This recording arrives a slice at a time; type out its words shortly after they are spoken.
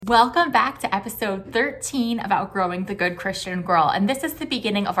Welcome back to episode 13 of Outgrowing the Good Christian Girl. And this is the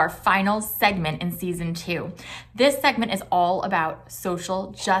beginning of our final segment in season 2. This segment is all about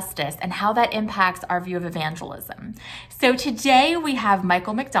social justice and how that impacts our view of evangelism. So today we have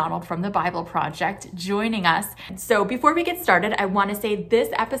Michael McDonald from the Bible Project joining us. So before we get started, I want to say this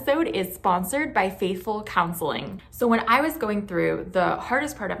episode is sponsored by Faithful Counseling. So when I was going through the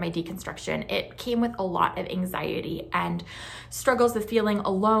hardest part of my deconstruction, it came with a lot of anxiety and struggles with feeling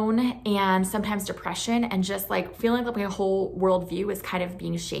alone and sometimes depression and just like feeling like my whole worldview is kind of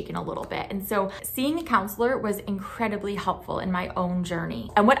being shaken a little bit. And so seeing a counselor was incredibly helpful in my own journey.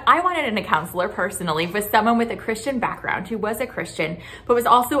 And what I wanted in a counselor personally was someone with a Christian background who was a Christian, but was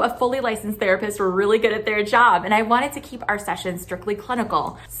also a fully licensed therapist who were really good at their job. And I wanted to keep our sessions strictly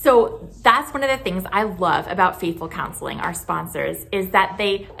clinical. So that's one of the things I love about Faithful Counseling, our sponsors, is that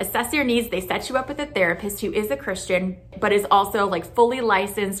they assess your needs. They set you up with a therapist who is a Christian, but is also like fully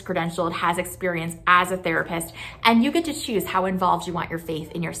licensed, credentialed, has experience as a therapist, and you get to choose how involved you want your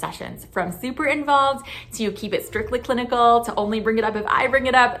faith in your sessions, from super involved to keep it strictly clinical to only bring it up if I bring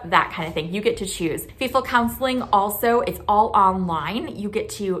it up, that kind of thing. You get to choose. Faithful Counseling also, it's all online. You get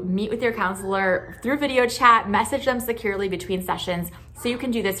to meet with your counselor through video chat, message them securely between sessions, so you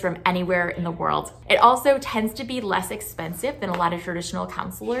can do this from anywhere in the world. It also tends to be less expensive than a lot of traditional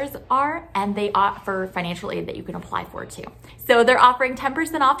counselors are, and they offer financial aid that you can apply for too. So they're offering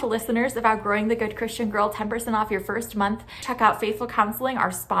 10% off to listeners of Outgrowing the Good Christian Girl, 10% off your first month. Check out Faithful Counseling,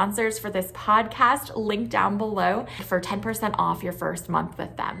 our sponsors for this podcast, link down below for 10% off your first month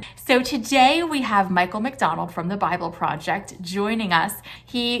with them. So today we have Michael McDonald from the Bible Project joining us.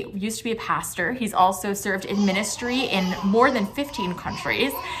 He used to be a pastor. He's also served in ministry in more than 15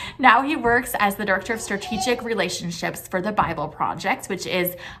 countries. Now he works as the Director of Strategic Relationships for the Bible Project, which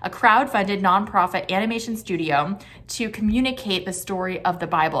is a crowd-funded nonprofit animation studio to communicate the story of the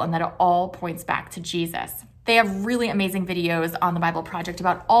Bible and that it all points back to Jesus. They have really amazing videos on the Bible Project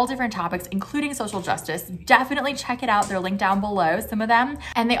about all different topics, including social justice. Definitely check it out. They're linked down below, some of them.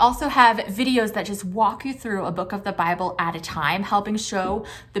 And they also have videos that just walk you through a book of the Bible at a time, helping show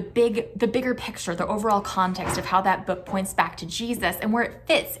the bigger picture, the overall context of how that book points back to Jesus and where it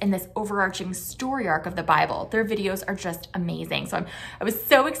fits in this overarching story arc of the Bible. Their videos are just amazing. So I was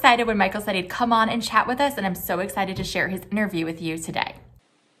so excited when Michael said he'd come on and chat with us, and I'm so excited to share his interview with you today.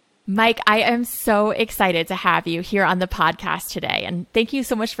 Mike, I am so excited to have you here on the podcast today. And thank you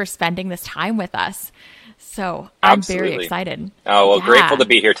so much for spending this time with us. So I'm Absolutely. Very excited. Oh, well, Grateful to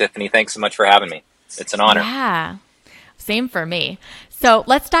be here, Tiffany. Thanks so much for having me. It's an honor. Yeah, same for me. So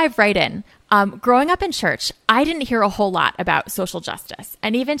let's dive right in. Growing up in church, I didn't hear a whole lot about social justice.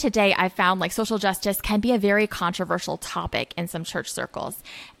 And even today, I found like social justice can be a very controversial topic in some church circles.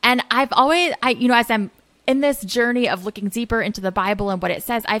 And I've always, as I'm in this journey of looking deeper into the Bible and what it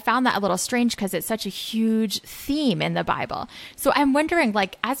says, I found that a little strange because it's such a huge theme in the Bible. So I'm wondering,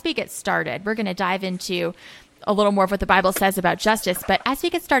 like, as we get started, we're going to dive into a little more of what the Bible says about justice. But as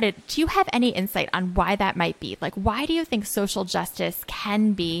we get started, do you have any insight on why that might be? Like, why do you think social justice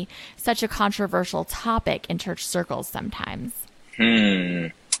can be such a controversial topic in church circles sometimes?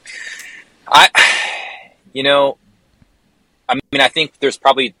 I think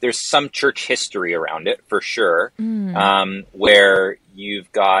there's some church history around it for sure, where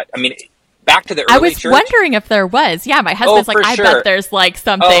you've got, back to the early church. I was wondering if there was. Yeah, my husband's I bet there's like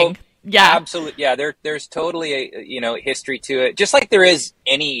something. Yeah, absolutely. Yeah, there's totally a history to it, just like there is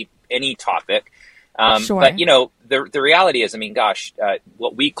any topic. Sure. But the reality is,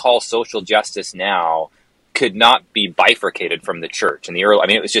 what we call social justice now could not be bifurcated from the church in the early.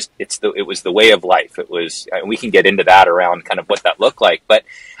 It was the way of life. It was, we can get into that around kind of what that looked like. But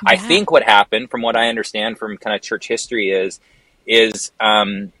yeah. I think what happened, from what I understand from kind of church history, is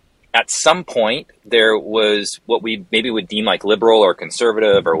at some point there was what we maybe would deem like liberal or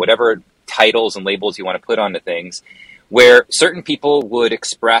conservative or whatever titles and labels you want to put onto things, where certain people would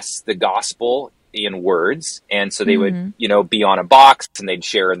express the gospel in words, and so they would be on a box and they'd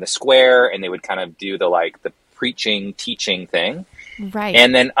share in the square and they would kind of do the preaching, teaching thing, right?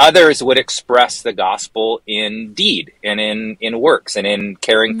 And then others would express the gospel in deed and in works and in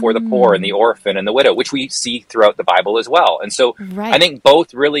caring for the poor and the orphan and the widow, which we see throughout the Bible as well. And so I think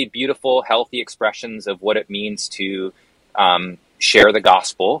both really beautiful, healthy expressions of what it means to share the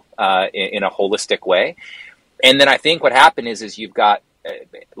gospel in a holistic way. And then I think what happened is you've got,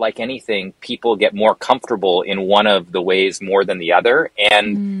 like anything, people get more comfortable in one of the ways more than the other.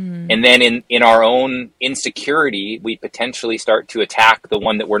 And then in our own insecurity, we potentially start to attack the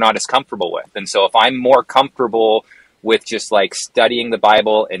one that we're not as comfortable with. And so if I'm more comfortable with just like studying the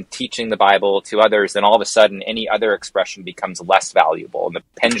Bible and teaching the Bible to others, then all of a sudden any other expression becomes less valuable and the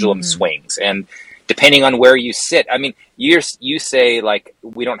pendulum swings. And depending on where you sit, I mean, you say like,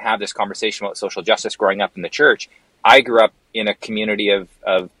 we don't have this conversation about social justice growing up in the church. I grew up in a community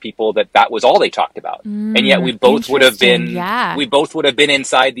of people that was all they talked about. And yet we both would have been,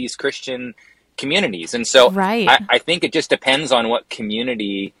 inside these Christian communities. And so I think it just depends on what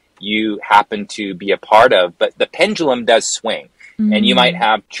community you happen to be a part of, but the pendulum does swing. And you might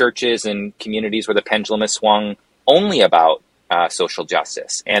have churches and communities where the pendulum is swung only about social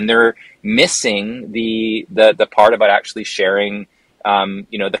justice, and they're missing the part about actually sharing,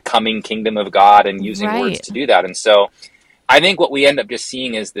 the coming kingdom of God and using words to do that. And so I think what we end up just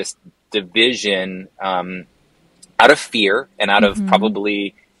seeing is this division out of fear and out of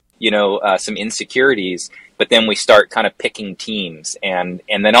probably, some insecurities. But then we start kind of picking teams, and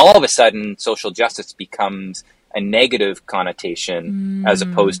then all of a sudden social justice becomes a negative connotation as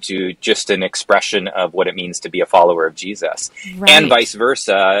opposed to just an expression of what it means to be a follower of Jesus. And vice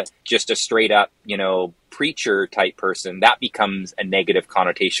versa, just a straight up, preacher type person, that becomes a negative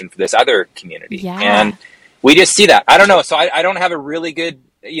connotation for this other community. And we just see that. I don't know. So I don't have a really good,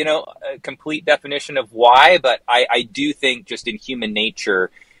 a complete definition of why, but I do think just in human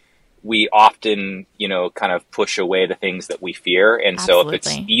nature, we often, kind of push away the things that we fear. And so if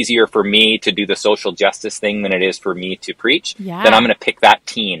it's easier for me to do the social justice thing than it is for me to preach, then I'm going to pick that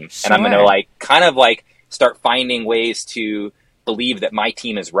team. And I'm going to start finding ways to believe that my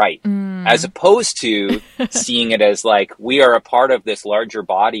team is right, as opposed to seeing it as like, we are a part of this larger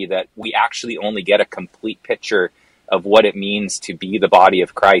body that we actually only get a complete picture of what it means to be the body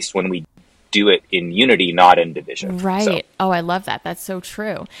of Christ when we do it in unity, not in division. Right. So. Oh, I love that. That's so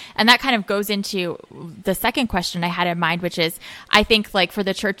true. And that kind of goes into the second question I had in mind, which is, I think like for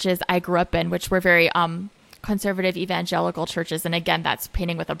the churches I grew up in, which were very conservative evangelical churches, and again, that's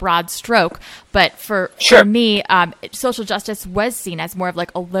painting with a broad stroke, but for me, social justice was seen as more of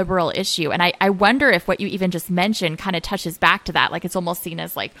like a liberal issue. And I wonder if what you even just mentioned kind of touches back to that. Like it's almost seen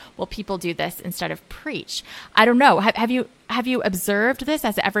as like, well, people do this instead of preach. I don't know. Have you observed this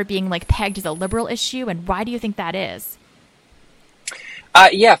as ever being like pegged as a liberal issue? And why do you think that is?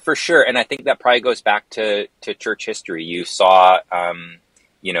 Yeah, for sure. And I think that probably goes back to church history. You saw,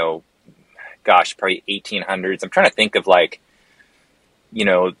 probably 1800s. I'm trying to think of like,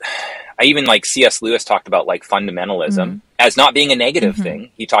 I even like C.S. Lewis talked about like fundamentalism as not being a negative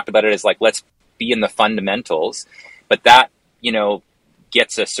thing. He talked about it as like, let's be in the fundamentals, but that,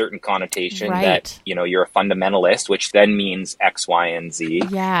 gets a certain connotation that, you're a fundamentalist, which then means X, Y, and Z.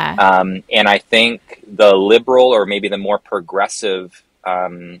 Yeah. And I think the liberal or maybe the more progressive,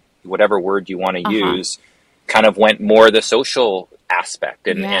 whatever word you want to use, kind of went more the social aspect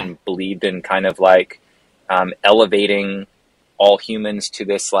and believed in kind of like elevating all humans to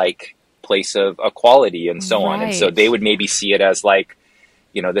this like place of equality and so on. And so they would maybe see it as like,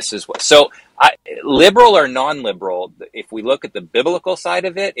 this is what, so liberal or non-liberal, if we look at the biblical side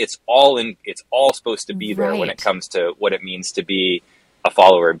of it, it's all supposed to be there when it comes to what it means to be a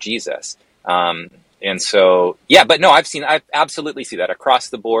follower of Jesus. And so, but no, I absolutely see that across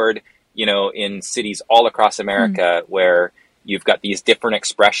the board, in cities all across America where you've got these different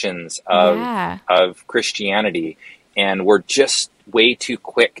expressions of Christianity, and we're just way too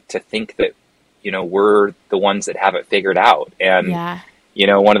quick to think that, we're the ones that have it figured out. And,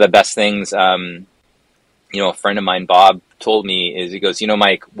 one of the best things, a friend of mine, Bob, told me is he goes,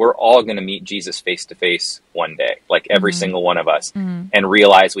 Mike, we're all going to meet Jesus face to face one day, like every single one of us, and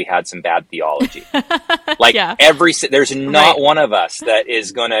realize we had some bad theology. Like there's not one of us that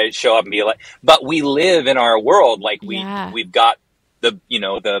is going to show up and be like, but we live in our world. Like we've got the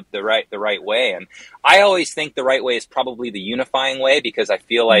right way. And I always think the right way is probably the unifying way, because I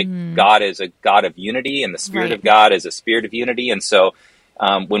feel like God is a God of unity, and the Spirit of God is a spirit of unity. And so,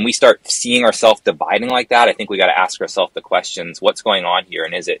 when we start seeing ourselves dividing like that, I think we got to ask ourselves the questions: what's going on here?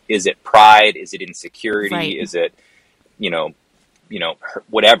 And is it pride? Is it insecurity? Is it,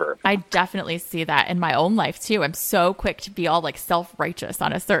 whatever? I definitely see that in my own life too. I'm so quick to be all like self-righteous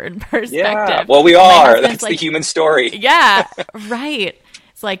on a certain perspective. Yeah, well, we are. That's like, the human story. Yeah, right.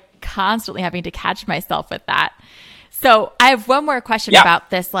 It's like constantly having to catch myself with that. So I have one more question about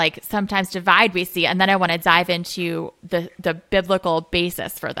this, like sometimes divide we see, and then I want to dive into the biblical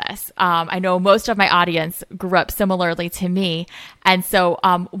basis for this. I know most of my audience grew up similarly to me. And so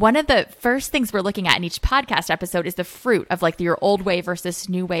one of the first things we're looking at in each podcast episode is the fruit of like your old way versus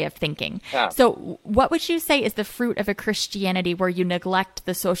new way of thinking. Yeah. So what would you say is the fruit of a Christianity where you neglect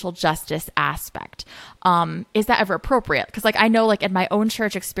the social justice aspect? Is that ever appropriate? Because like I know like in my own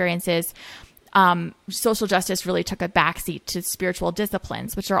church experiences, social justice really took a backseat to spiritual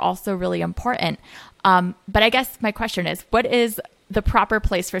disciplines, which are also really important. But I guess my question is, what is the proper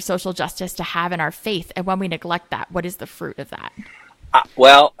place for social justice to have in our faith? And when we neglect that, what is the fruit of that?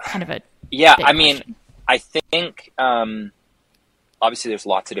 Well, kind of a yeah, big I mean, question. I think obviously there's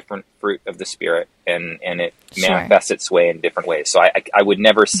lots of different fruit of the Spirit, and it Sure. manifests its way in different ways. So I would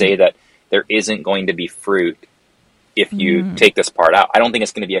never say that there isn't going to be fruit if you take this part out. I don't think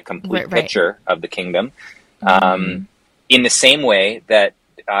it's going to be a complete Right. picture of the kingdom. In the same way that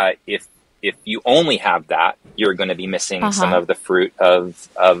if you only have that, you're going to be missing some of the fruit of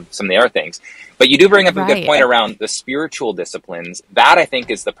some of the other things. But you do bring up a good Right. point around the spiritual disciplines. That, I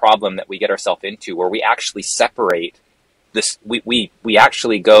think, is the problem that we get ourselves into, where we actually separate this. We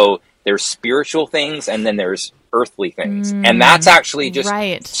actually go, there's spiritual things and then there's earthly things. And that's actually just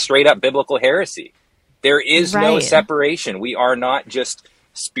Right. straight up biblical heresy. There is no Right. separation. We are not just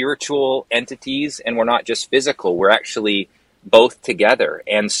spiritual entities, and we're not just physical. We're actually both together.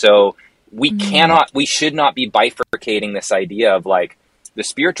 And so we should not be bifurcating this idea of like the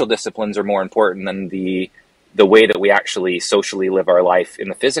spiritual disciplines are more important than the way that we actually socially live our life in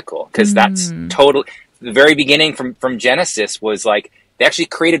the physical. Because that's total. The very beginning from Genesis was like they actually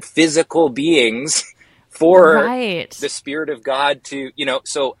created physical beings for Right. the Spirit of God to,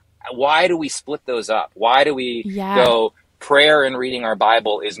 so why do we split those up? Why do we go prayer and reading our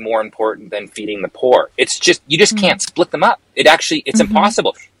Bible is more important than feeding the poor? It's just, you just can't split them up. It's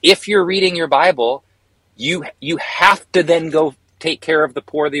impossible. If you're reading your Bible, you have to then go take care of the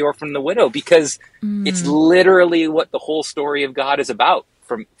poor, the orphan, the widow, because it's literally what the whole story of God is about,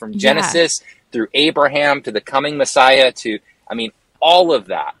 from Genesis through Abraham to the coming Messiah all of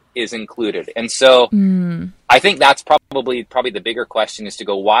that is included. And so I think that's probably the bigger question, is to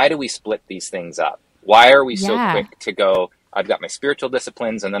go, why do we split these things up? Why are we so quick to go, I've got my spiritual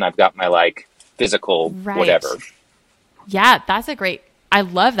disciplines and then I've got my like physical whatever? Yeah, I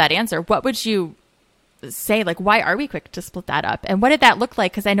love that answer. What would you say? Like, why are we quick to split that up? And what did that look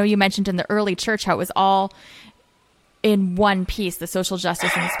like? Because I know you mentioned in the early church how it was all in one piece, the social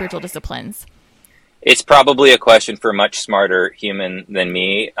justice and the spiritual disciplines. It's probably a question for a much smarter human than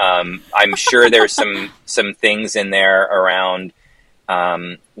me. I'm sure there's some things in there around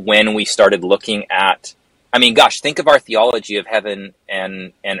when we started looking at, think of our theology of heaven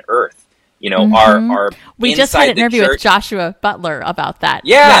and earth. Our we just had an interview with Joshua Butler about that.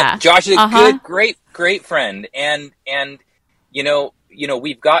 Yeah. Josh is a great friend, and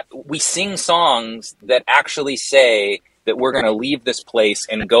we sing songs that actually say that we're going to leave this place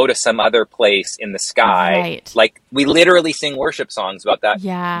and go to some other place in the sky. Right. Like, we literally sing worship songs about that.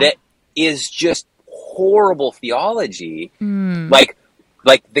 Yeah. That is just horrible theology. Like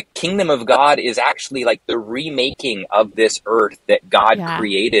the kingdom of God is actually like the remaking of this earth that God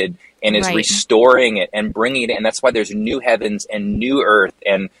created and is restoring it and bringing it. And that's why there's new heavens and new earth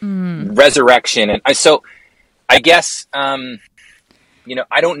and resurrection. And so I guess,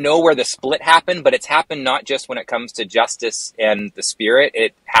 I don't know where the split happened, but it's happened not just when it comes to justice and the Spirit.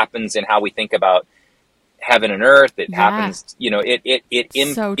 It happens in how we think about heaven and earth. It happens, it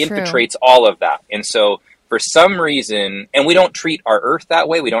infiltrates all of that. And so for some reason, and we don't treat our earth that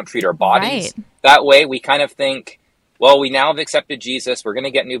way. We don't treat our bodies that way. We kind of think, well, we now have accepted Jesus. We're going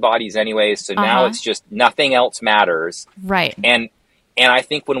to get new bodies anyways. So now it's just nothing else matters. Right. And I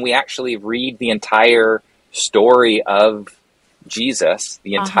think when we actually read the entire story of Jesus,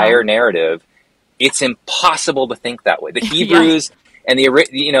 the entire narrative, it's impossible to think that way. The Hebrews and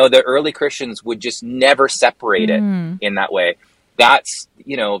the early Christians would just never separate it in that way. That's,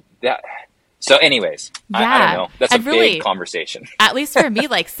 that. So anyways, I don't know. That's a big conversation. At least for me,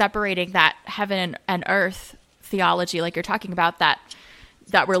 like separating that heaven and earth theology, like you're talking about, that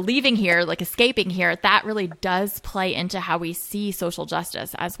we're leaving here, like escaping here, that really does play into how we see social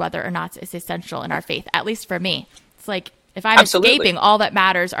justice as whether or not it's essential in our faith. At least for me, it's like, if I'm escaping, all that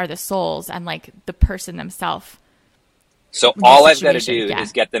matters are the souls and like the person themselves. So all I've got to do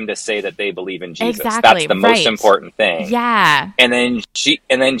is get them to say that they believe in Jesus. Exactly, That's the most important thing. Yeah. And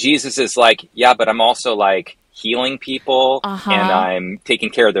then Jesus is like, yeah, but I'm also like healing people and I'm taking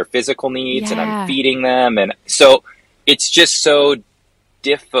care of their physical needs and I'm feeding them. And so it's just so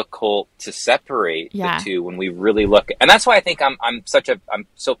difficult to separate the two when we really look. And that's why I think I'm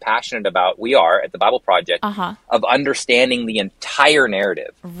so passionate about, we are at the Bible Project, of understanding the entire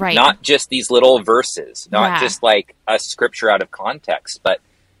narrative, not just these little verses, not just like a scripture out of context, but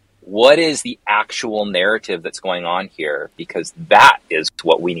what is the actual narrative that's going on here? Because that is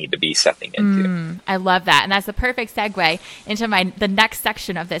what we need to be stepping into. I love that. And that's the perfect segue into the next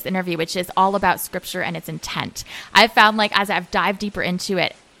section of this interview, which is all about scripture and its intent. I've found, like, as I've dived deeper into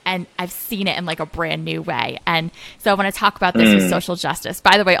it, and I've seen it in like a brand new way. And so I want to talk about this with social justice.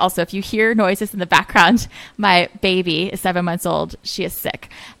 By the way, also, if you hear noises in the background, my baby is 7 months old. She is sick.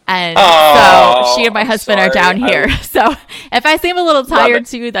 And so she and my husband are down here. So if I seem a little tired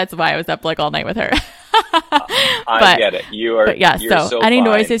too, that's why I was up like all night with her. I get it. You're so any fine.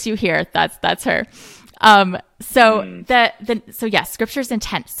 noises you hear, that's her. So yes, scripture's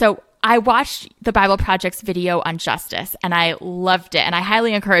intent. So I watched the Bible Project's video on justice and I loved it. And I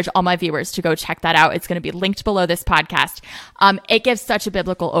highly encourage all my viewers to go check that out. It's going to be linked below this podcast. It gives such a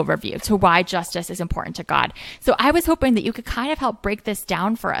biblical overview to why justice is important to God. So I was hoping that you could kind of help break this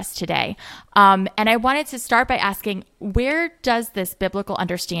down for us today. And I wanted to start by asking, where does this biblical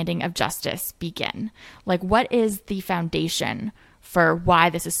understanding of justice begin? Like, what is the foundation for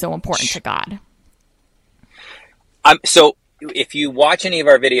why this is so important to God? So if you watch any of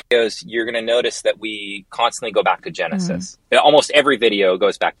our videos, you're going to notice that we constantly go back to Genesis. Almost every video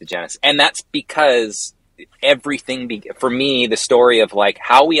goes back to Genesis. And that's because everything, for me, the story of like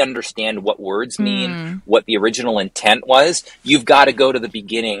how we understand what words mean, what the original intent was, you've got to go to the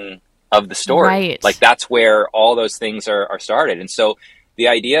beginning of the story. Right. Like that's where all those things are started. And so the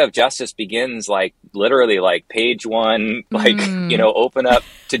idea of justice begins like literally like page 1, like, open up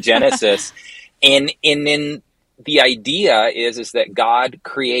to Genesis. And then the idea is that God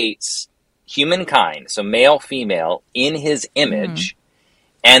creates humankind, so male, female, in his image,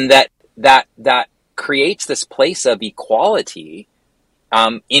 and that creates this place of equality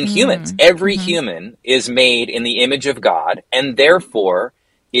in humans. Every human is made in the image of God, and therefore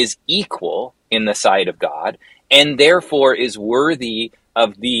is equal in the sight of God, and therefore is worthy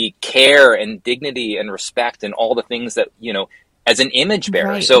of the care and dignity and respect and all the things that, as an image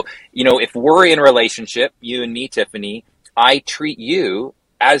bearer. Right. So, if we're in a relationship, you and me, Tiffany, I treat you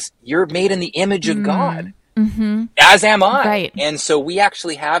as you're made in the image of God, as am I. Right. And so we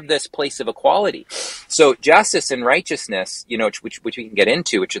actually have this place of equality. So justice and righteousness, which we can get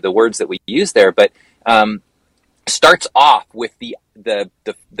into, which are the words that we use there, but starts off with the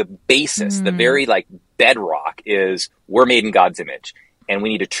basis, the very like bedrock is we're made in God's image and we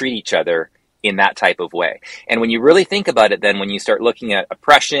need to treat each other in that type of way. And when you really think about it, then when you start looking at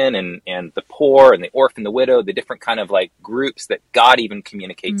oppression and the poor and the orphan, the widow, the different kind of like groups that God even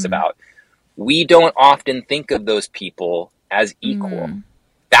communicates about, we don't often think of those people as equal.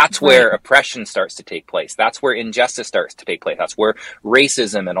 That's where oppression starts to take place. That's where injustice starts to take place. That's where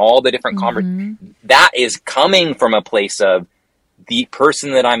racism and all the different that is coming from a place of the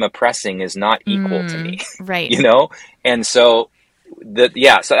person that I'm oppressing is not equal to me. Right. And so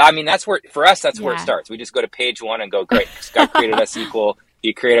so I mean, that's where, for us, that's where it starts. We just go to page 1 and go, great, God created us equal.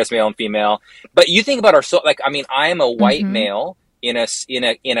 He created us male and female. But you think about I am a white male in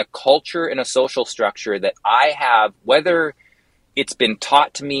a culture, in a social structure that I have, whether it's been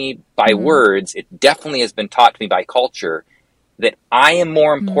taught to me by words, it definitely has been taught to me by culture, that I am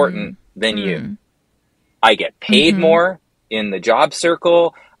more important than you. I get paid more in the job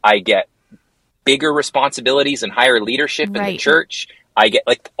circle. I get bigger responsibilities and higher leadership in the church. I get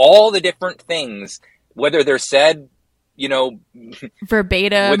like all the different things, whether they're said,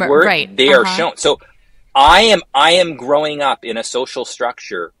 verbatim, with word, they are shown. So I am growing up in a social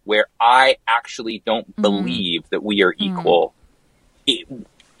structure where I actually don't believe that we are equal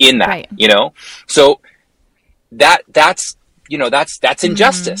in that, so that's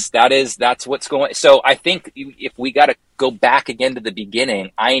injustice. That's what's going. So I think if we got to go back again to the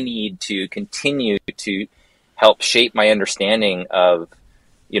beginning, I need to continue to help shape my understanding of,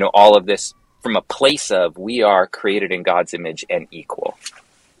 all of this from a place of we are created in God's image and equal.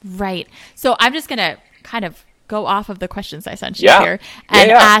 Right. So I'm just going to kind of go off of the questions I sent you here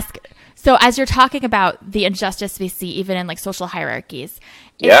and ask. So as you're talking about the injustice we see even in like social hierarchies,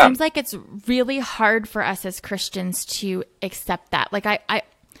 it seems like it's really hard for us as Christians to accept that. Like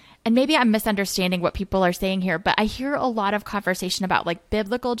and maybe I'm misunderstanding what people are saying here, but I hear a lot of conversation about like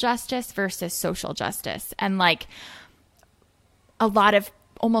biblical justice versus social justice and like a lot of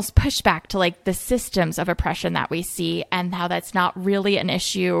almost pushback to like the systems of oppression that we see and how that's not really an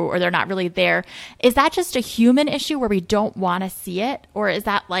issue or they're not really there. Is that just a human issue where we don't want to see it? Or is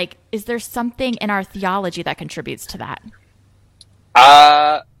that like, is there something in our theology that contributes to that?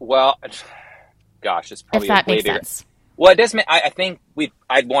 Well, gosh, it's probably if that makes sense. Well, it does. I think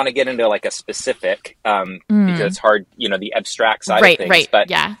I'd want to get into like a specific, because it's hard, the abstract side of things. Right. But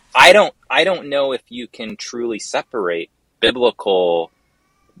yeah. I don't know if you can truly separate biblical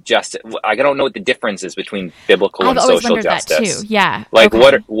justice. I don't know what the difference is between biblical and social justice. That too. Yeah. Like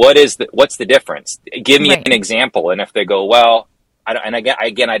what's the difference? Give me an example. And if they go, well, I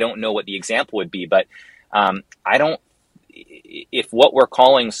don't know what the example would be, but if what we're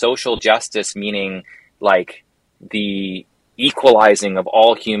calling social justice, meaning like the equalizing of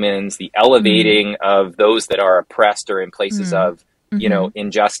all humans, the elevating of those that are oppressed or in places of, you know,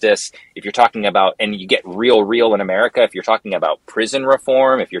 injustice, if you're talking about, and you get real in America, if you're talking about prison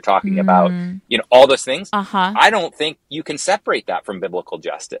reform, if you're talking about, you know, all those things, I don't think you can separate that from biblical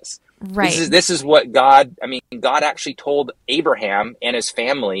justice. Right. This is what God actually told Abraham and his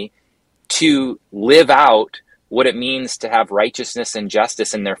family to live out what it means to have righteousness and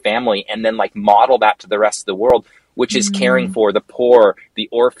justice in their family, and then like model that to the rest of the world, which is caring for the poor, the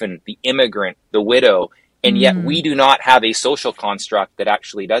orphan, the immigrant, the widow. And yet we do not have a social construct that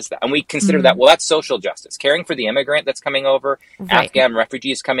actually does that. And we consider that, well, that's social justice. Caring for the immigrant that's coming over, Afghan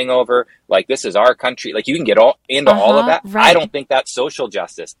refugees coming over, like this is our country. Like you can get all into all of that. I don't think that's social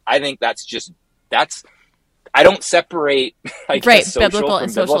justice. I think that's I don't separate social biblical from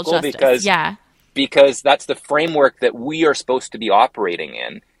and social biblical justice. because that's the framework that we are supposed to be operating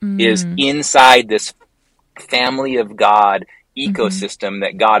in, is inside this family of God ecosystem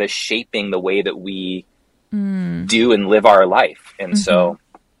that God is shaping the way that we do and live our life. And so,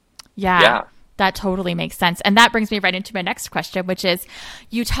 that totally makes sense. And that brings me right into my next question, which is,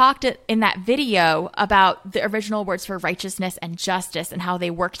 you talked in that video about the original words for righteousness and justice and how they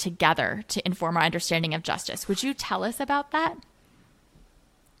work together to inform our understanding of justice. Would you tell us about that?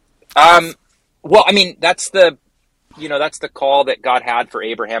 Well, I mean, that's the call that God had for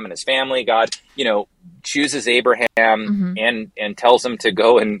Abraham and his family. God, you know, chooses Abraham and tells him to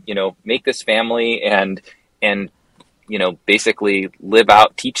go and, you know, make this family and, you know, basically live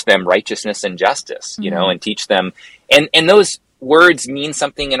out, teach them righteousness and justice, you know, and teach them. And those words mean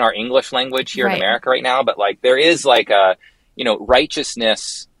something in our English language here in America right now, but like there is like a, you know,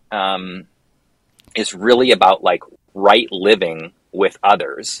 righteousness is really about like right living with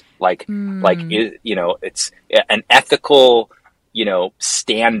others, like you know, it's an ethical, you know,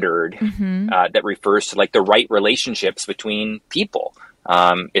 standard that refers to like the right relationships between people.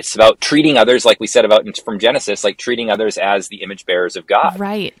 It's about treating others, like we said about from Genesis, like treating others as the image bearers of God.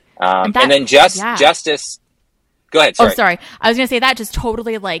 Right. And then justice. Go ahead. Sorry. Oh, sorry. I was going to say that just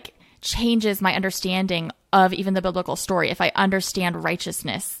totally like changes my understanding of even the biblical story. If I understand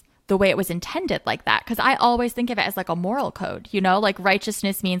righteousness the way it was intended like that, because I always think of it as like a moral code, you know, like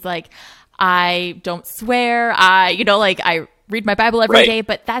righteousness means like I don't swear, I read my Bible every day,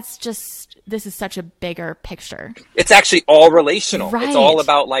 but this is such a bigger picture. It's actually all relational. It's all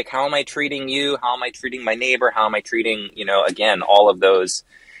about like, how am I treating you? How am I treating my neighbor? How am I treating, you know, again, all of those.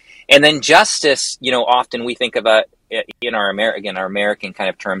 And then justice, you know, often we think about in our American kind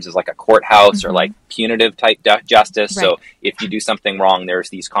of terms as like a courthouse or like punitive type justice. So if you do something wrong, there's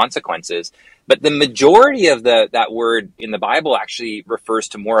these consequences. But the majority of that word in the Bible actually refers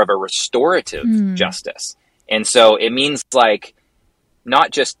to more of a restorative justice. And so it means like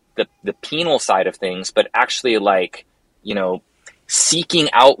not just the penal side of things, but actually like, you know, seeking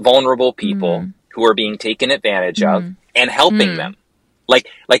out vulnerable people who are being taken advantage of and helping them. Like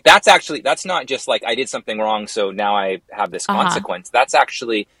that's not just like I did something wrong, so now I have this consequence. That's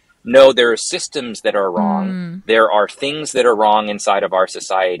actually, no, there are systems that are wrong. There are things that are wrong inside of our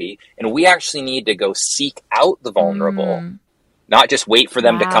society. And we actually need to go seek out the vulnerable, not just wait for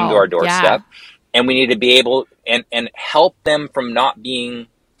them to come to our doorstep. And we need to be able and help them from not being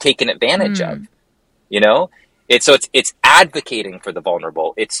taken advantage of, you know? It's advocating for the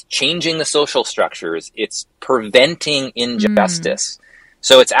vulnerable. It's changing the social structures. It's preventing injustice.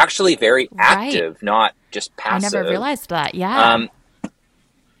 So it's actually very active, not just passive. I never realized that. Yeah.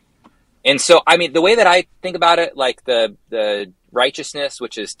 And so, I mean, the way that I think about it, like the righteousness,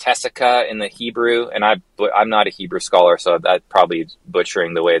 which is tessica in the Hebrew, and I'm not a Hebrew scholar, so that's probably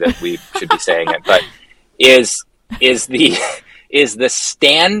butchering the way that we should be saying it, but is the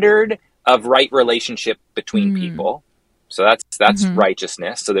standard of right relationship between people. So that's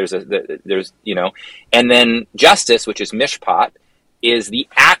righteousness. So there's you know, and then justice, which is mishpat, is the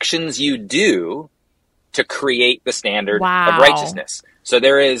actions you do to create the standard of righteousness. So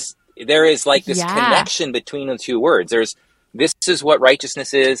there is like this connection between the two words. This is what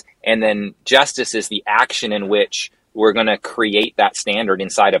righteousness is, and then justice is the action in which we're going to create that standard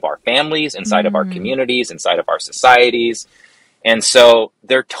inside of our families, inside of our communities, inside of our societies. And so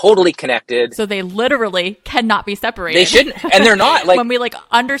they're totally connected. So they literally cannot be separated. They shouldn't. And they're not, like, when we like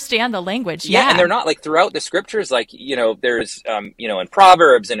understand the language. Yeah. And they're not, like, throughout the scriptures, like, you know, there's, you know, in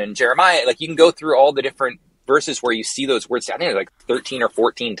Proverbs and in Jeremiah, like, you can go through all the different verses where you see those words. I think there's like 13 or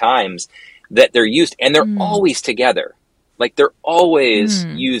 14 times that they're used, and they're always together. Like, they're always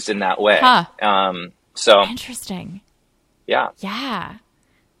used in that way. So interesting. Yeah. Yeah.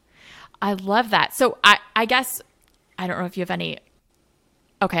 I love that. So I guess I don't know if you have any.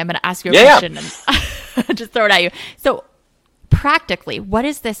 Okay, I'm going to ask you a question and just throw it at you. So practically, what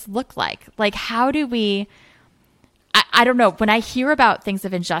does this look like? Like, how do we, I don't know. When I hear about things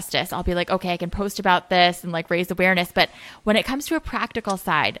of injustice, I'll be like, okay, I can post about this and like raise awareness. But when it comes to a practical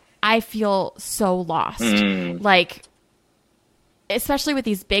side, I feel so lost. Like, especially with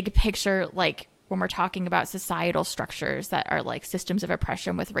these big picture, like when we're talking about societal structures that are like systems of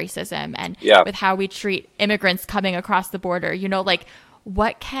oppression with racism and with how we treat immigrants coming across the border, you know, like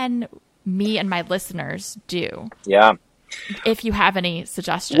what can me and my listeners do? Yeah. If you have any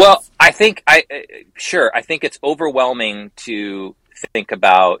suggestions. Well, I think I think it's overwhelming to think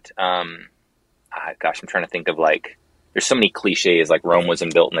about, I'm trying to think of like, there's so many cliches like Rome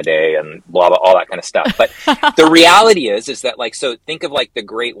wasn't built in a day and blah, blah, all that kind of stuff. But the reality is that like, so think of like the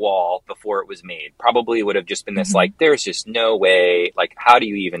Great Wall before it was made, probably would have just been this like, there's just no way, like, how do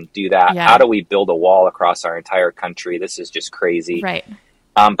you even do that? How do we build a wall across our entire country? This is just crazy. Right.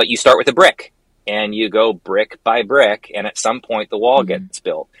 But you start with a brick and you go brick by brick. And at some point the wall gets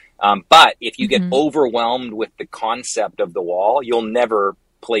built. But if you get overwhelmed with the concept of the wall, you'll never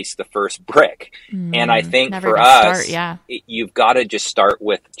place the first brick. And I think for us, you've got to just start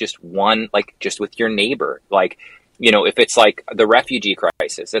with just one, like just with your neighbor. Like, you know, if it's like the refugee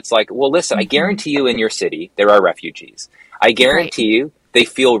crisis, it's like, well, listen, I guarantee you in your city, there are refugees. I guarantee you they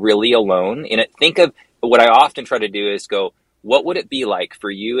feel really alone. And think of what I often try to do is go, what would it be like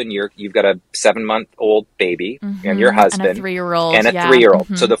for you and you've got a 7-month-old baby and your husband and a 3-year-old and a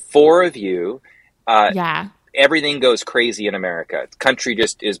 3-year-old. So the 4 of you, everything goes crazy in America. The country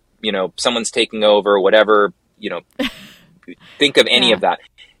just is, you know, someone's taking over, whatever, you know, think of any of that.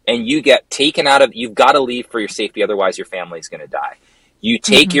 And you get taken out of, you've got to leave for your safety. Otherwise your family's going to die. You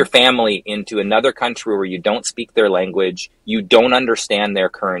take your family into another country where you don't speak their language. You don't understand their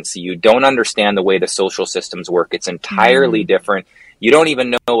currency. You don't understand the way the social systems work. It's entirely different. You don't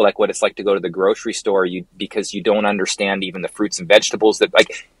even know like what it's like to go to the grocery store because you don't understand even the fruits and vegetables that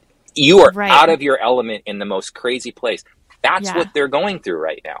like you are out of your element in the most crazy place. That's what they're going through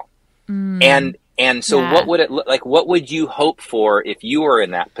right now. And so what would it look like? What would you hope for if you were in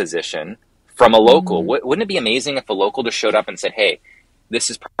that position from a local? Wouldn't it be amazing if a local just showed up and said, hey, this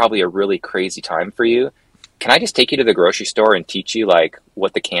is probably a really crazy time for you. Can I just take you to the grocery store and teach you like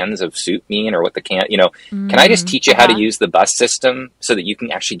what the cans of soup mean or what the can I just teach you how to use the bus system so that you can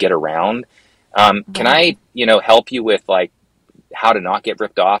actually get around? Can I, help you with like how to not get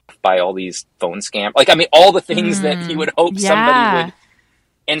ripped off by all these phone scams? Like, I mean, all the things that you would hope somebody would.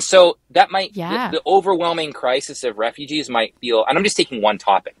 And so that might, the overwhelming crisis of refugees might feel, and I'm just taking one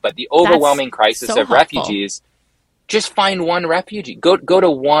topic, but the overwhelming crisis of refugees, just find one refugee, go to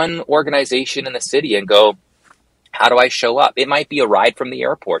one organization in the city and go, how do I show up? It might be a ride from the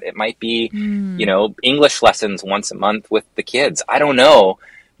airport. It might be, English lessons once a month with the kids. I don't know,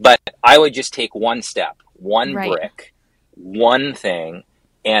 but I would just take one step, one brick, one thing,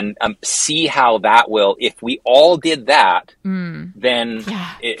 and see how that will, if we all did that, then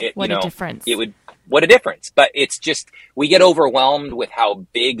what a difference. What a difference. But it's just, we get overwhelmed with how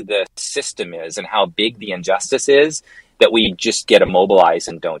big the system is and how big the injustice is that we just get immobilized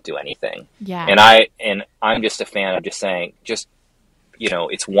and don't do anything. Yeah. And I'm just a fan of just saying,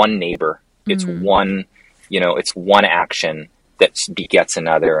 it's one neighbor. It's one, it's one action that begets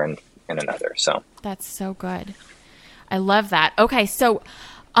another and another. So that's so good. I love that. Okay. So,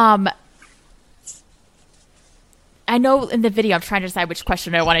 I know in the video, I'm trying to decide which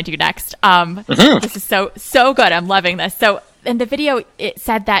question I want to do next. This is so good. I'm loving this. So in the video, it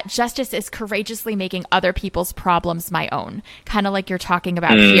said that justice is courageously making other people's problems my own, kind of like you're talking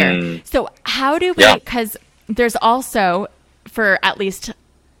about here. So how do we, because there's also, for at least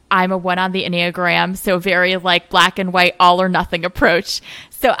I'm a 1 on the Enneagram, so very like black and white, all or nothing approach.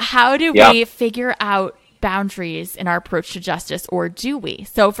 So how do we figure out boundaries in our approach to justice, or do we?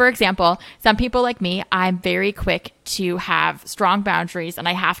 So for example, some people like me, I'm very quick to have strong boundaries and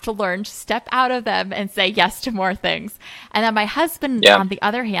I have to learn to step out of them and say yes to more things. And then my husband, on the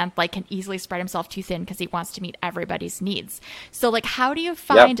other hand, like can easily spread himself too thin because he wants to meet everybody's needs. So like, how do you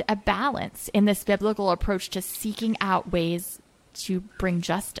find a balance in this biblical approach to seeking out ways to bring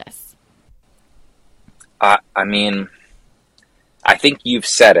justice? I mean, I think you've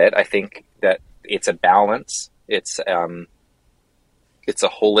said it. I think that it's a balance. It's a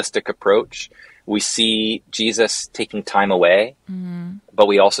holistic approach. We see Jesus taking time away, but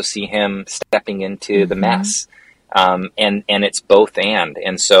we also see him stepping into the mess. And it's both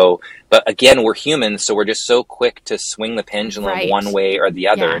and so, but again, we're humans. So we're just so quick to swing the pendulum one way or the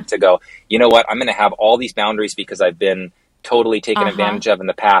other and to go, you know what, I'm going to have all these boundaries because I've been totally taken advantage of in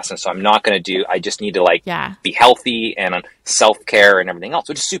the past. And so I'm not going to do, I just need to like be healthy and self-care and everything else,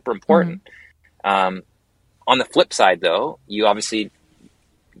 which is super important. On the flip side though, you obviously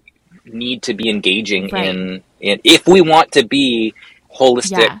need to be engaging in if we want to be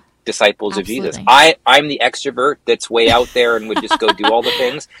holistic disciples of Jesus. I'm the extrovert that's way out there and would just go do all the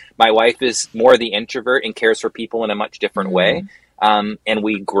things. My wife is more the introvert and cares for people in a much different way. And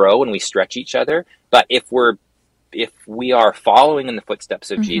we grow and we stretch each other. But if we are following in the footsteps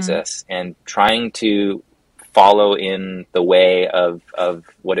of Jesus and trying to follow in the way of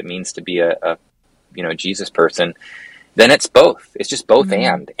what it means to be a Jesus person, then it's both. It's just both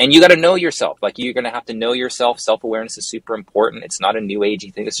and you got to know yourself. Like you're going to have to know yourself. Self-awareness is super important. It's not a new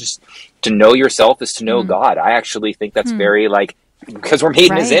agey thing. It's just to know yourself is to know God. I actually think that's very like, because we're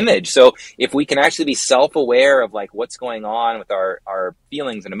made in his image. So if we can actually be self-aware of like what's going on with our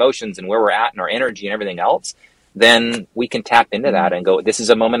feelings and emotions and where we're at and our energy and everything else, then we can tap into that and go, this is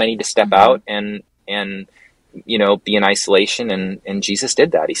a moment I need to step out and be in isolation. And Jesus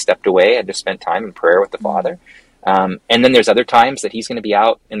did that. He stepped away and just spent time in prayer with the Father. And then there's other times that he's going to be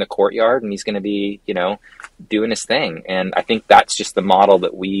out in the courtyard and he's going to be, doing his thing. And I think that's just the model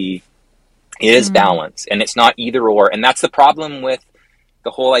that is balance, and it's not either or. And that's the problem with the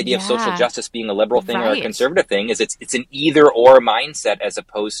whole idea of social justice being a liberal thing or a conservative thing is it's an either or mindset as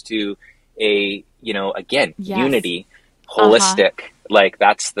opposed to a, unity, holistic, like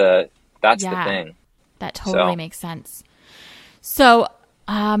that's the thing. That totally makes sense. So,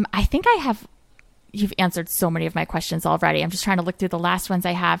 I think you've answered so many of my questions already. I'm just trying to look through the last ones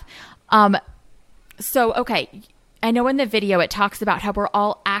I have. Okay. I know in the video it talks about how we're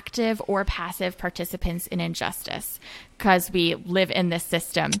all active or passive participants in injustice because we live in this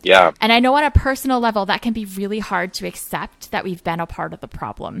system. Yeah. And I know on a personal level that can be really hard to accept that we've been a part of the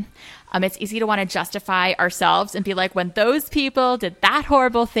problem. It's easy to want to justify ourselves and be like, when those people did that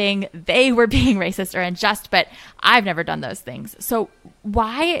horrible thing, they were being racist or unjust, but I've never done those things. So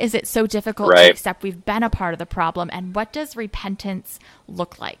why is it so difficult to accept we've been a part of the problem, and what does repentance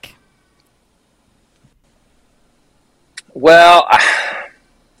look like? Well,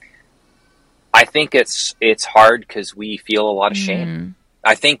 I think it's hard because we feel a lot of shame.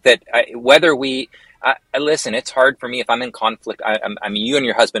 I think that listen, it's hard for me if I'm in conflict. I mean, you and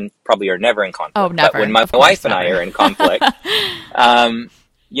your husband probably are never in conflict. Oh, never. But when my wife and I are in conflict,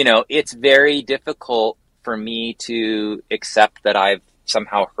 it's very difficult for me to accept that I've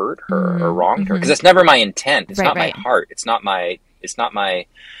somehow hurt her or wronged her, because it's never my intent. It's not my heart. It's not my.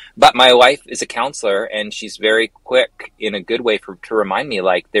 But my wife is a counselor, and she's very quick in a good way to remind me,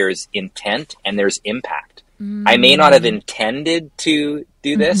 like, there's intent and there's impact. I may not have intended to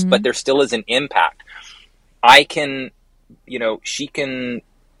do this, but there still is an impact. I can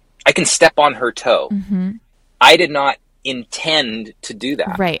step on her toe. I did not intend to do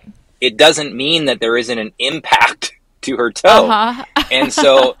that. Right. It doesn't mean that there isn't an impact to her toe. And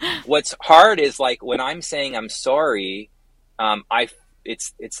so what's hard is, like, when I'm saying I'm sorry,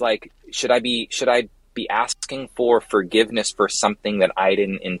 it's like, should I be asking for forgiveness for something that I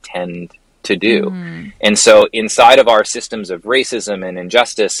didn't intend to do? And so inside of our systems of racism and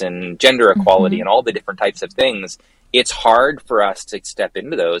injustice and gender equality and all the different types of things, it's hard for us to step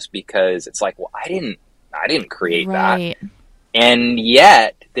into those because it's like, well, I didn't create that. And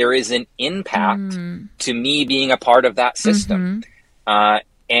yet there is an impact to me being a part of that system.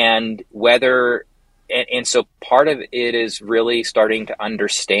 And so part of it is really starting to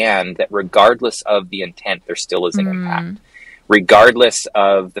understand that regardless of the intent, there still is an impact. Regardless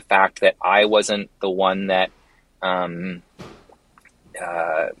of the fact that I wasn't the one that, in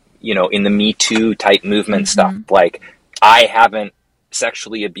the Me Too type movement stuff, like, I haven't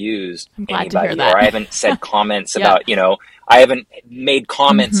sexually abused anybody, or I haven't said comments about, I haven't made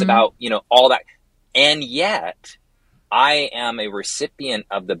comments about, all that. And yet I am a recipient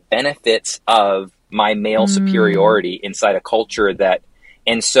of the benefits of my male superiority inside a culture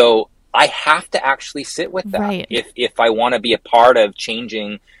and so I have to actually sit with that if I want to be a part of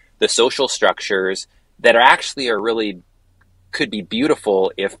changing the social structures that really could be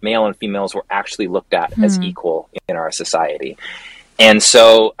beautiful if male and females were actually looked at as equal in our society. And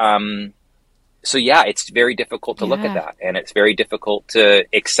so, it's very difficult to look at that, and it's very difficult to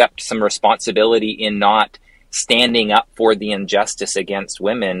accept some responsibility in not standing up for the injustice against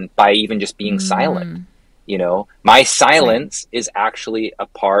women by even just being silent. My silence is actually a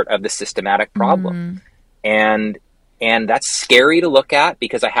part of the systematic problem. And that's scary to look at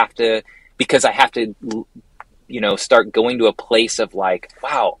because I have to, start going to a place of like,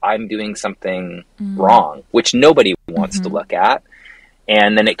 wow, I'm doing something wrong, which nobody wants to look at.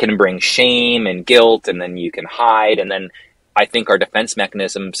 And then it can bring shame and guilt, and then you can hide. And then I think our defense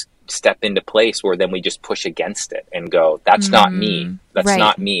mechanisms step into place where then we just push against it and go, that's not me. That's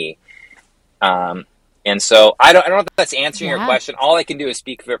not me. And so I don't know if that's answering your question. All I can do is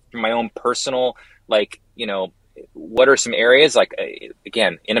speak from my own personal, like, you know, what are some areas, like,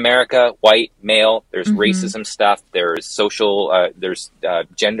 again, in America, white, male, there's racism stuff, there's social, there's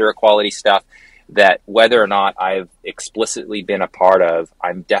gender equality stuff that whether or not I've explicitly been a part of,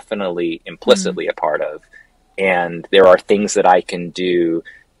 I'm definitely implicitly a part of. And there are things that I can do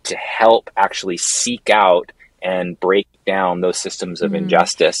to help actually seek out and break down those systems of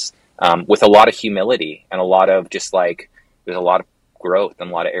injustice with a lot of humility and a lot of just like, there's a lot of growth and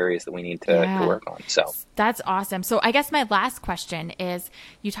a lot of areas that we need to work on. So that's awesome. So I guess my last question is,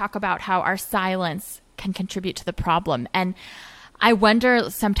 you talk about how our silence can contribute to the problem. And I wonder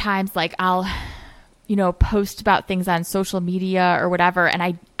sometimes, like, I'll, you know, post about things on social media or whatever,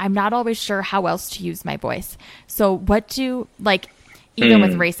 and I'm not always sure how else to use my voice. So what do, like, even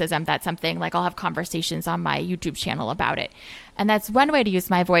with racism, that's something, like, I'll have conversations on my YouTube channel about it. And that's one way to use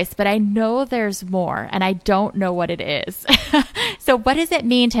my voice, but I know there's more, and I don't know what it is. So what does it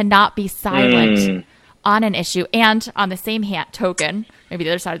mean to not be silent on an issue? And on the same token, maybe the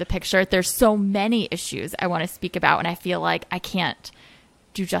other side of the picture, there's so many issues I want to speak about, and I feel like I can't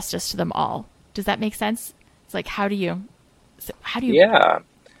do justice to them all. Does that make sense? It's like, how do you? Yeah.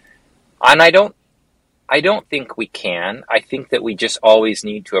 And I don't think we can. I think that we just always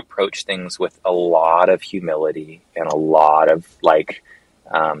need to approach things with a lot of humility and a lot of, like,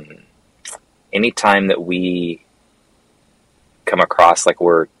 anytime that we come across like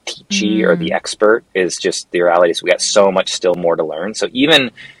we're teachy or the expert, is just the reality is we got so much still more to learn. So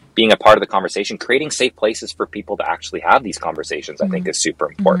even being a part of the conversation, creating safe places for people to actually have these conversations, I think is super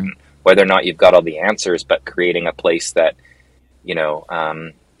important. Whether or not you've got all the answers, but creating a place that, you know,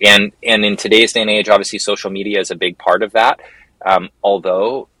 and in today's day and age, obviously social media is a big part of that.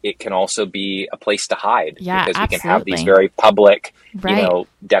 Although it can also be a place to hide, because we can have these very public, you know,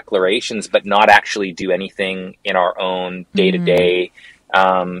 declarations, but not actually do anything in our own day-to-day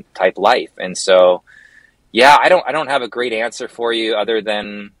type life. And so, yeah, I don't have a great answer for you other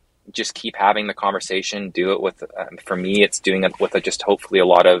than just keep having the conversation, do it with, for me, it's doing it with just hopefully a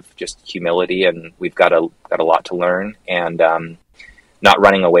lot of just humility, and we've got a lot to learn, and not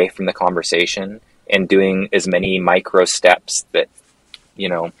running away from the conversation, and doing as many micro steps that, you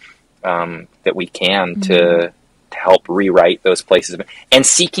know, that we can to help rewrite those places, and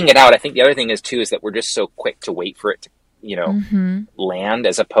seeking it out. I think the other thing is too, is that we're just so quick to wait for it to, you know, land,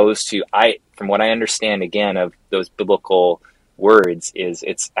 as opposed to, from what I understand again of those biblical words, is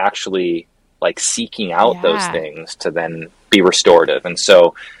it's actually like seeking out those things to then be restorative. And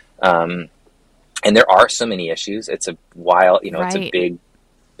so, and there are so many issues. It's a wild, you know, it's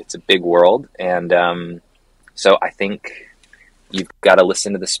a big world. And, so I think you've got to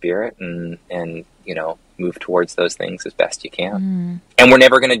listen to the Spirit and, you know, move towards those things as best you can. And we're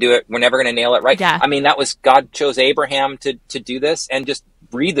never going to do it. We're never going to nail it right. Yeah. I mean, God chose Abraham to do this, and just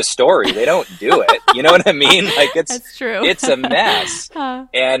read the story. They don't do it. You know what I mean? Like, that's true. It's a mess.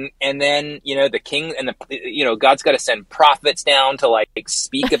 And then, you know, the king and you know, God's got to send prophets down to like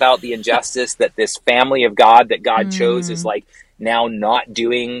speak about the injustice that this family of God that God chose is like now not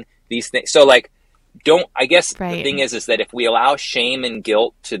doing these things. So like, I guess the thing is that if we allow shame and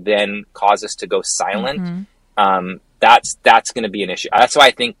guilt to then cause us to go silent, that's going to be an issue. That's why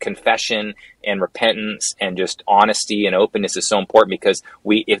I think confession and repentance and just honesty and openness is so important, because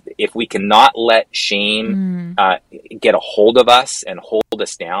if we cannot let shame get a hold of us and hold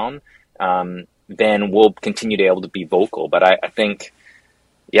us down, then we'll continue to be able to be vocal. But I think,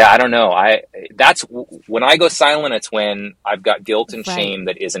 yeah, I don't know. That's when I go silent, it's when I've got guilt and shame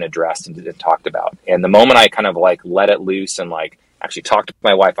that isn't addressed and talked about. And the moment I kind of like let it loose and like actually talk to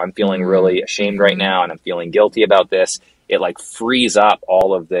my wife, I'm feeling really ashamed right now, and I'm feeling guilty about this. It like frees up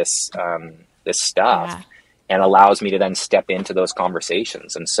all of this, this stuff and allows me to then step into those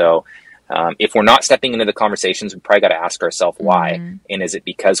conversations. And so, if we're not stepping into the conversations, we probably got to ask ourselves why. And is it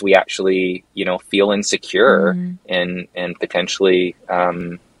because we actually, you know, feel insecure and potentially, I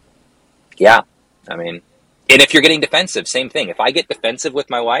mean, and if you're getting defensive, same thing. If I get defensive with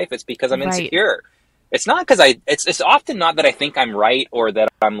my wife, it's because I'm insecure. It's not because it's often not that I think I'm right or that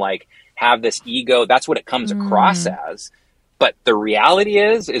I'm like have this ego. That's what it comes across as. But the reality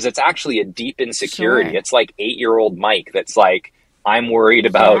is it's actually a deep insecurity. Sure. It's like 8-year-old Mike that's like, I'm worried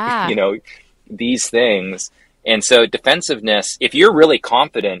about, you know, these things. And so defensiveness, if you're really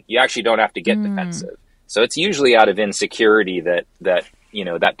confident, you actually don't have to get defensive. So it's usually out of insecurity that, you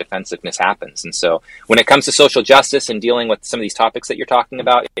know, that defensiveness happens. And so when it comes to social justice and dealing with some of these topics that you're talking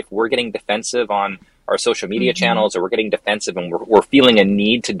about, if we're getting defensive on our social media channels, or we're getting defensive and we're feeling a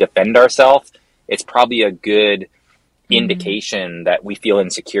need to defend ourselves, it's probably a good indication that we feel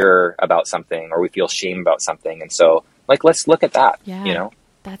insecure about something or we feel shame about something. And so, like, let's look at that, you know?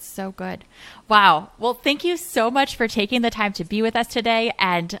 That's so good. Wow. Well, thank you so much for taking the time to be with us today.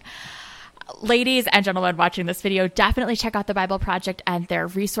 And ladies and gentlemen watching this video, definitely check out the Bible Project and their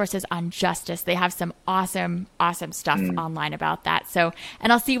resources on justice. They have some awesome stuff online about that. So,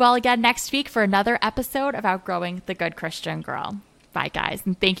 and I'll see you all again next week for another episode of Outgrowing the Good Christian Girl. Bye, guys.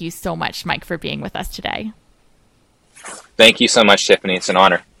 And thank you so much, Mike, for being with us today. Thank you so much, Tiffany. It's an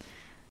honor.